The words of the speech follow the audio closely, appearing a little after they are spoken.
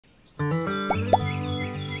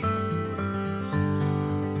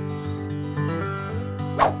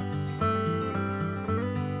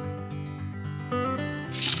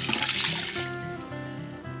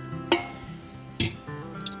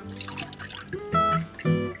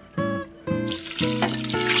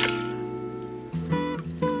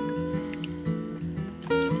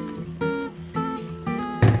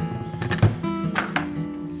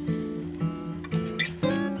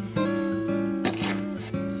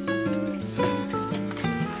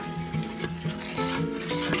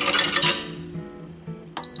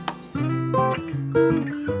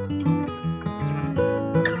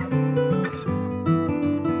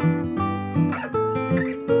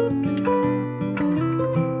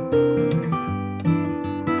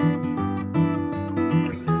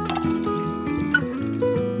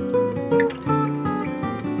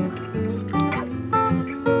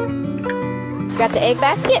Got the egg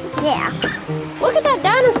basket? Yeah. Look at that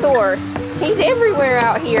dinosaur. He's everywhere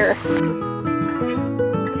out here.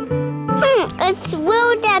 It's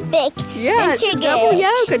really that big. Yeah, it's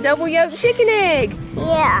a double yolk chicken egg.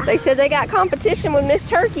 Yeah. They said they got competition with Miss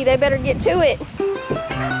Turkey. They better get to it.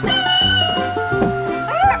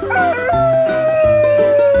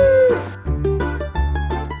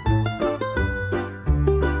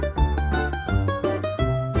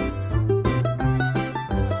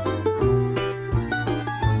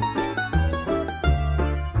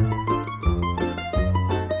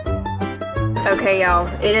 Okay, y'all,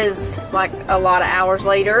 it is like a lot of hours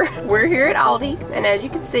later. We're here at Aldi, and as you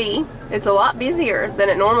can see, it's a lot busier than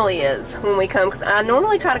it normally is when we come, because I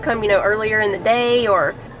normally try to come, you know, earlier in the day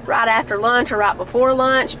or right after lunch or right before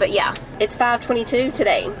lunch, but yeah, it's 5:22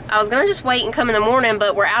 today. I was gonna just wait and come in the morning,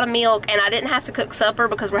 but we're out of milk, and I didn't have to cook supper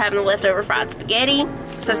because we're having the leftover fried spaghetti.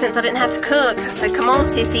 So since I didn't have to cook, I said, come on,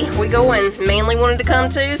 sissy, we going. Manly wanted to come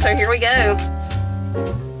too, so here we go.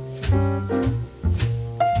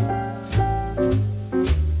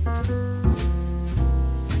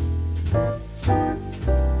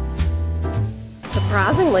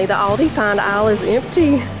 Surprisingly, the Aldi find aisle is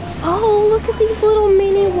empty. Oh, look at these little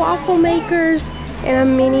mini waffle makers and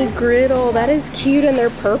a mini griddle. That is cute, and they're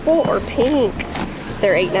purple or pink.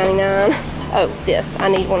 They're $8.99. Oh, this, I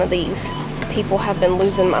need one of these. People have been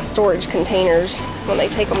losing my storage containers when they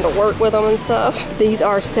take them to work with them and stuff. These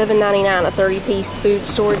are $7.99, a 30-piece food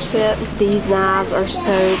storage set. These knives are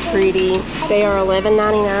so pretty. They are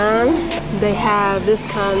 $11.99. They have this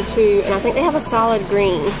kind too, and I think they have a solid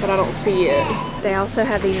green, but I don't see it. They also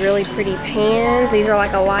have these really pretty pans. These are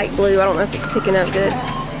like a light blue. I don't know if it's picking up good.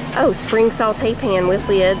 Oh, spring saute pan with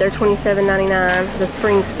lid. They're $27.99. The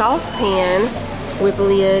spring saucepan with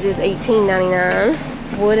lid is $18.99.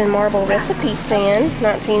 Wood and marble recipe stand,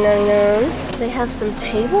 $19.99. They have some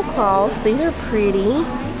tablecloths. These are pretty.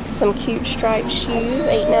 Some cute striped shoes,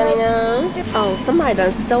 $8.99. Oh, somebody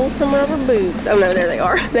done stole some rubber boots. Oh no, there they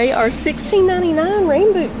are. They are $16.99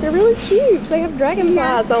 rain boots. They're really cute. They have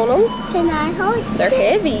dragonflies on them. Can I hold them? They're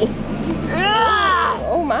heavy.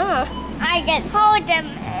 Oh my. I can hold them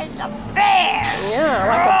as a bear. Yeah,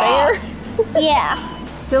 like a bear. Yeah.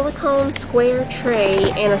 Silicone square tray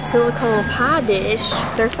and a silicone pie dish.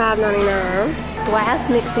 They're $5.99. Glass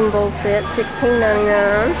mixing bowl set,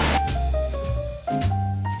 $16.99.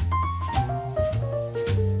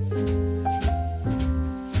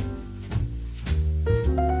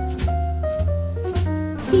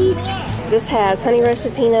 This has honey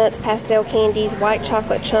roasted peanuts, pastel candies, white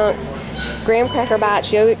chocolate chunks, graham cracker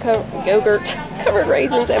bites, yogurt covered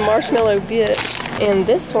raisins, and marshmallow bits. And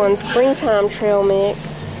this one, springtime trail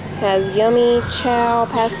mix, has yummy chow,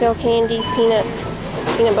 pastel candies, peanuts,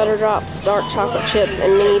 peanut butter drops, dark chocolate chips,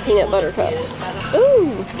 and mini peanut butter cups.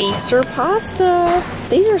 Ooh, Easter pasta.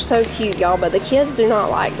 These are so cute, y'all, but the kids do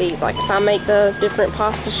not like these. Like if I make the different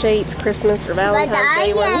pasta shapes, Christmas or Valentine's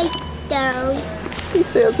Day ones. But I like those. He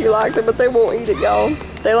says he likes it, but they won't eat it, y'all.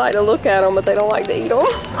 They like to look at them, but they don't like to eat them.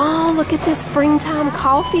 Oh, look at this springtime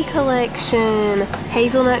coffee collection.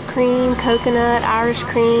 Hazelnut cream, coconut, Irish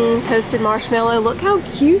cream, toasted marshmallow. Look how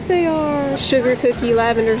cute they are. Sugar cookie,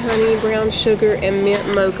 lavender honey, brown sugar, and mint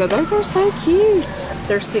mocha. Those are so cute.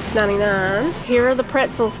 They're $6.99. Here are the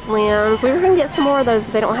pretzel slims. We were gonna get some more of those,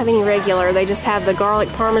 but they don't have any regular. They just have the garlic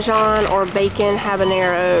parmesan or bacon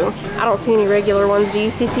habanero. I don't see any regular ones. Do you,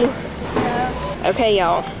 Cece? Okay,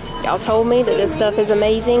 y'all. Y'all told me that this stuff is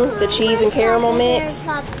amazing, the cheese and caramel mix,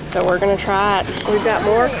 so we're gonna try it. We've got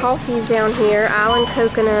more coffees down here, Island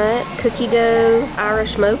Coconut, Cookie Dough,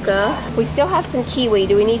 Irish Mocha. We still have some kiwi.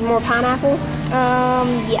 Do we need more pineapple?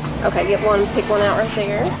 Yeah. Okay, pick one out right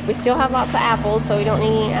there. We still have lots of apples, so we don't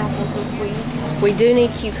need any apples this week. We do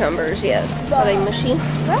need cucumbers, yes. Are they mushy?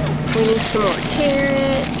 We need some more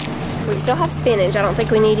carrots. We still have spinach. I don't think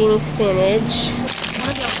we need any spinach.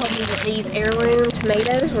 Told me that these heirloom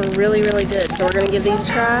tomatoes were really, really good, so we're gonna give these a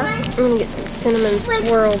try. I'm gonna get some cinnamon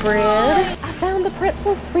swirl bread. I found the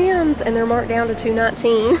pretzel slims, and they're marked down to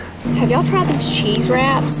 $2.19. Have y'all tried these cheese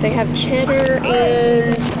wraps? They have cheddar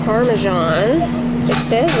and Parmesan. It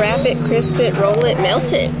says wrap it, crisp it, roll it,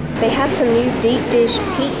 melt it. They have some new deep dish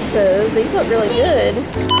pizzas. These look really good.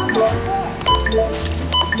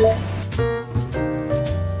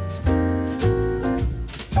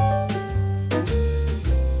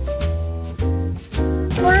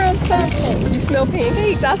 You smell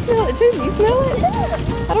pancakes? I smell it too. You smell it?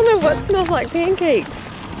 I don't know what smells like pancakes.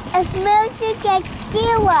 It smells like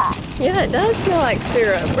syrup. Yeah, it does smell like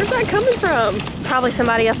syrup. Where's that coming from? Probably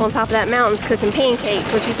somebody up on top of that mountain's cooking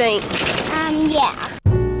pancakes. What you think? Yeah.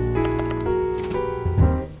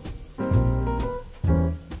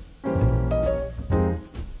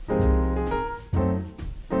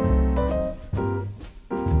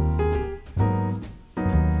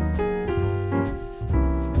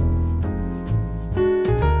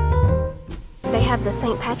 the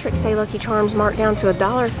St. Patrick's Day Lucky Charms marked down to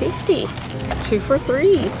 $1.50. 2 for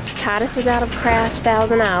 $3. Titus is out of Kraft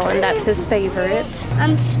Thousand Island. That's his favorite.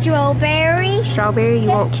 Strawberry. Strawberry, you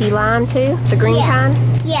want key lime too? The green kind?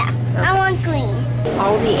 Yeah, okay. I want green.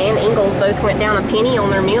 Aldi and Ingles both went down a penny on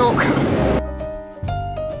their milk.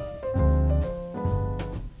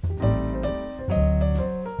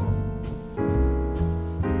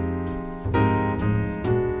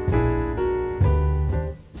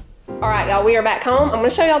 Alright y'all, we are back home. I'm going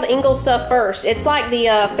to show y'all the Ingles stuff first. It's like the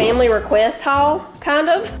family request haul, kind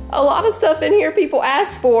of. A lot of stuff in here people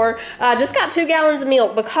asked for. Just got 2 gallons of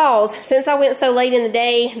milk because since I went so late in the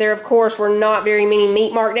day, there of course were not very many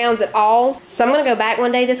meat markdowns at all. So I'm going to go back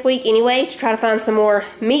one day this week anyway to try to find some more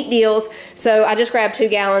meat deals. So I just grabbed 2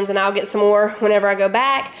 gallons and I'll get some more whenever I go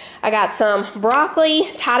back. I got some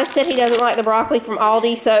broccoli. Titus said he doesn't like the broccoli from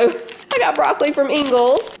Aldi, so I got broccoli from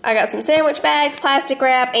Ingles. I got some sandwich bags, plastic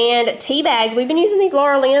wrap, and tea bags. We've been using these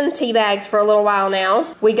Laura Lynn tea bags for a little while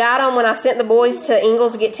now. We got them when I sent the boys to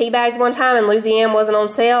Ingles to get tea bags one time and Louisiana wasn't on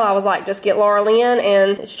sale. I was like, just get Laura Lynn,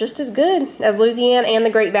 and it's just as good as Louisiana and the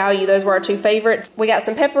Great Value. Those were our 2 favorites. We got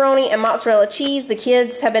some pepperoni and mozzarella cheese. The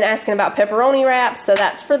kids have been asking about pepperoni wraps, so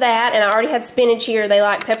that's for that. And I already had spinach here. They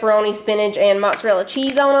like pepperoni, spinach, and mozzarella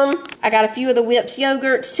cheese on them. I got a few of the Whipped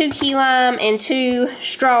yogurts, 2 key lime, and 2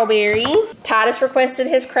 strawberry. Titus requested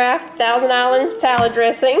his Kraft Thousand Island salad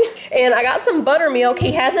dressing. And I got some buttermilk.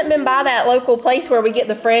 He hasn't been by that local place where we get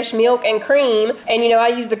the fresh milk and cream. And you know, I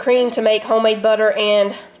use the cream to make homemade butter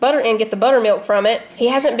and get the buttermilk from it. He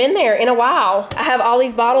hasn't been there in a while. I have all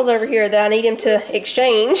these bottles over here that I need him to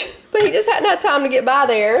exchange, but he just hadn't had time to get by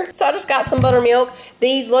there. So I just got some buttermilk.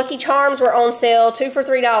 These Lucky Charms were on sale, 2 for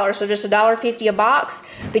 $3, so just $1.50 a box.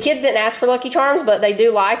 The kids didn't ask for Lucky Charms, but they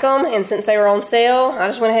do like them, and since they were on sale, I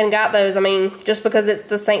just went ahead and got those. I mean, just because it's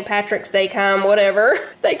the St. Patrick's Day kind, whatever.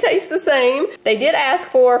 They taste the same. They did ask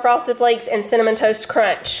for Frosted Flakes and Cinnamon Toast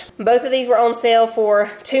Crunch. Both of these were on sale for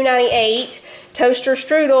 $2.98. Toaster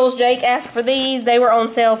strudels, Jake asked for these. They were on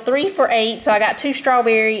sale 3 for $8, so I got 2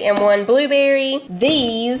 strawberry and 1 blueberry.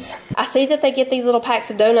 These, I see that they get these little packs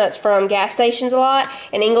of donuts from gas stations a lot,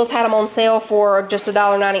 and Ingles had them on sale for just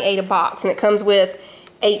 $1.98 a box, and it comes with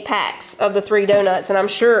 8 packs of the 3 donuts, and I'm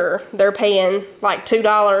sure they're paying like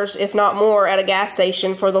 $2, if not more, at a gas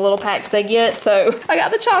station for the little packs they get. So I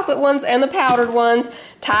got the chocolate ones and the powdered ones.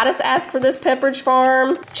 Titus asked for this Pepperidge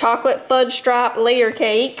Farm chocolate fudge stripe layer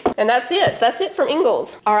cake, and that's it. That's it from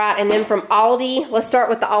Ingles. All right, and then from Aldi, let's start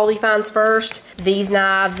with the Aldi finds first. These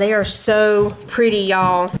knives, they are so pretty,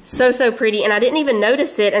 y'all. So pretty, and I didn't even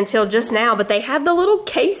notice it until just now, but they have the little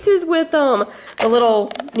cases with them. The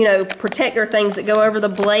little, you know, protector things that go over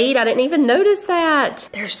the blade. I didn't even notice that.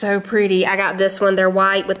 They're so pretty. I got this one. They're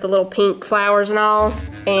white with the little pink flowers and all,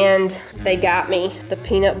 and they got me. The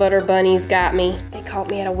peanut butter bunnies got me. They caught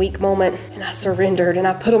me at a weak moment, and I surrendered, and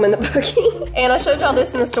I put them in the buggy. And I showed y'all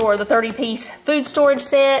this in the store, the 30-piece food storage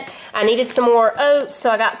set. I needed some more oats, so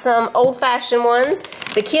I got some old-fashioned ones.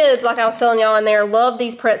 The kids, like I was telling y'all in there, love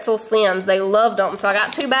these pretzel slims. They loved them, so I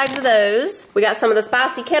got 2 bags of those. We got some of the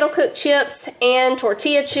spicy kettle cooked chips and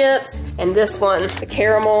tortilla chips, and this one, the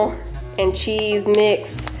caramel and cheese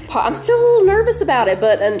mix. I'm still a little nervous about it,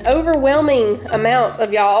 but an overwhelming amount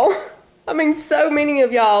of y'all, I mean, so many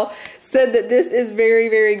of y'all said that this is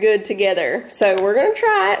very good together. So we're gonna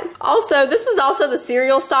try it. Also, this was also the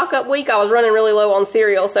cereal stock up week. I was running really low on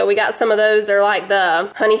cereal, so we got some of those. They're like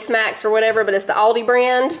the Honey Smacks or whatever, but it's the Aldi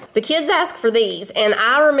brand. The kids asked for these, and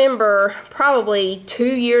I remember probably 2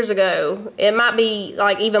 years ago, it might be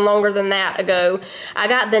like even longer than that ago, I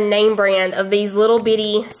got the name brand of these little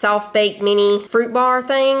bitty soft-baked mini fruit bar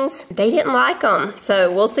things. They didn't like them,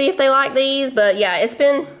 so we'll see if they like these, but yeah, it's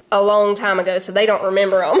been a long time ago, so they don't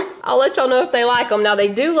remember them. I'll let y'all know if they like them. Now, they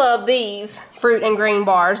do love these fruit and green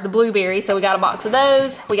bars, the blueberry, so we got a box of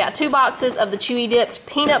those. We got 2 boxes of the chewy dipped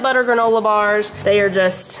peanut butter granola bars. They are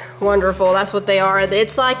just wonderful. That's what they are.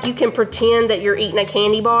 It's like you can pretend that you're eating a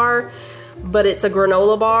candy bar, but it's a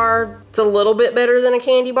granola bar. It's a little bit better than a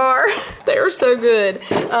candy bar. They are so good.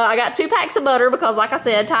 I got 2 packs of butter because, like I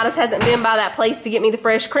said, Titus hasn't been by that place to get me the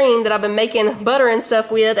fresh cream that I've been making butter and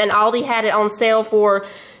stuff with, and Aldi had it on sale for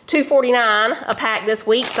 $2.49 a pack this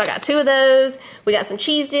week, so I got 2 of those. We got some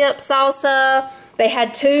cheese dip, salsa. They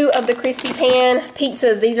had 2 of the crispy pan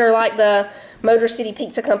pizzas. These are like the Motor City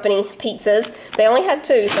Pizza Company pizzas. They only had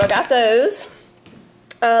 2, so I got those.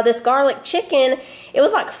 This garlic chicken, it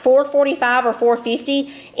was like $4.45 or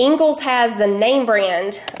 $4.50. Ingles has the name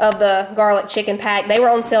brand of the garlic chicken pack. They were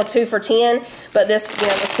on sale 2 for $10, but this, you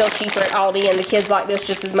know, was still cheaper at Aldi, and the kids like this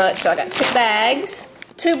just as much. So I got 2 bags.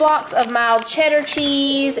 2 blocks of mild cheddar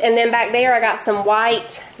cheese, and then back there I got some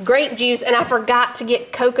white grape juice, and I forgot to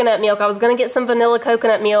get coconut milk. I was gonna get some vanilla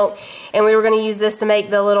coconut milk, and we were gonna use this to make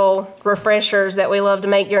the little refreshers that we love to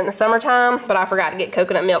make during the summertime, but I forgot to get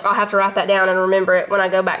coconut milk. I'll have to write that down and remember it when I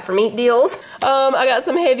go back for meat deals. I got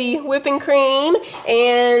some heavy whipping cream,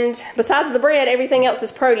 and besides the bread, everything else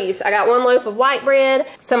is produce. I got 1 loaf of white bread,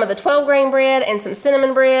 some of the 12-grain bread, and some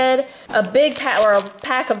cinnamon bread, a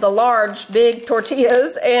pack of the large big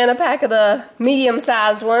tortillas, and a pack of the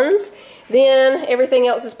medium-sized ones. Then everything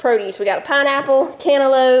else is produce. We got a pineapple,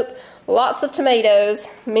 cantaloupe, lots of tomatoes,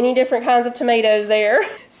 many different kinds of tomatoes there.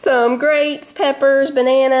 Some grapes, peppers,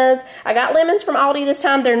 bananas. I got lemons from Aldi this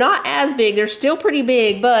time. They're not as big. They're still pretty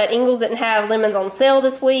big, but Ingles didn't have lemons on sale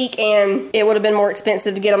this week, and it would have been more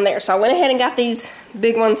expensive to get them there. So I went ahead and got these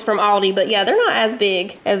big ones from Aldi, but yeah, they're not as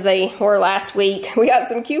big as they were last week. We got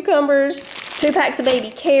some cucumbers, 2 packs of baby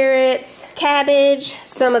carrots, cabbage,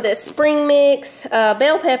 some of this spring mix,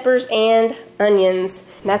 bell peppers, and onions.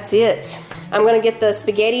 That's it. I'm gonna get the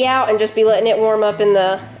spaghetti out and just be letting it warm up in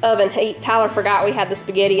the oven. Tyler forgot we had the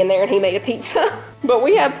spaghetti in there and he made a pizza. But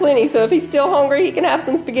we have plenty, so if he's still hungry, he can have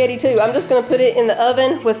some spaghetti too. I'm just gonna put it in the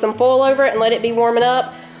oven with some foil over it and let it be warming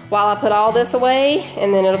up while I put all this away,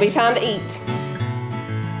 and then it'll be time to eat.